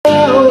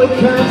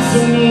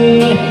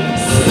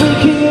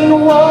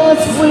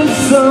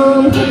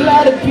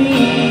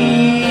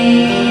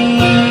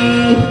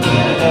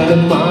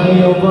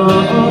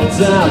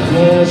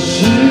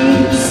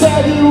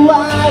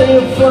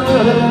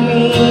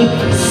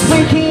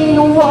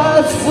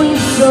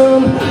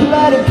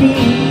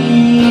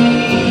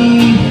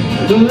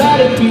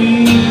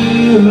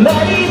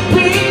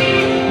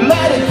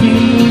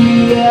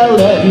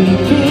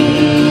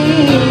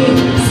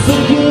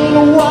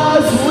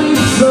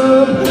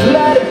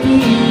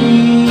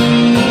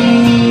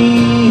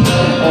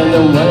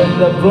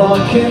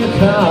broken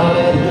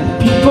hearted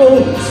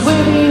people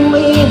swimming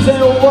in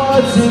their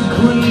words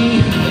agree.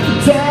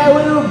 There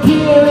will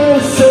be an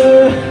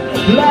answer,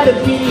 let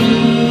it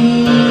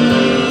be.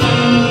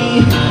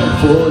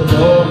 For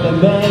though they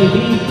may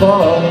be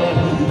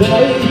falling,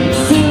 they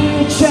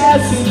see each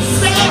as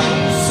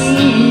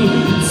see.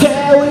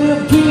 There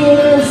will be an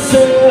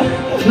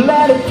answer,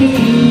 let it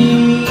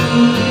be.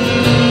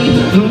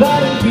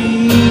 Let it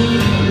be,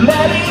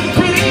 let it be.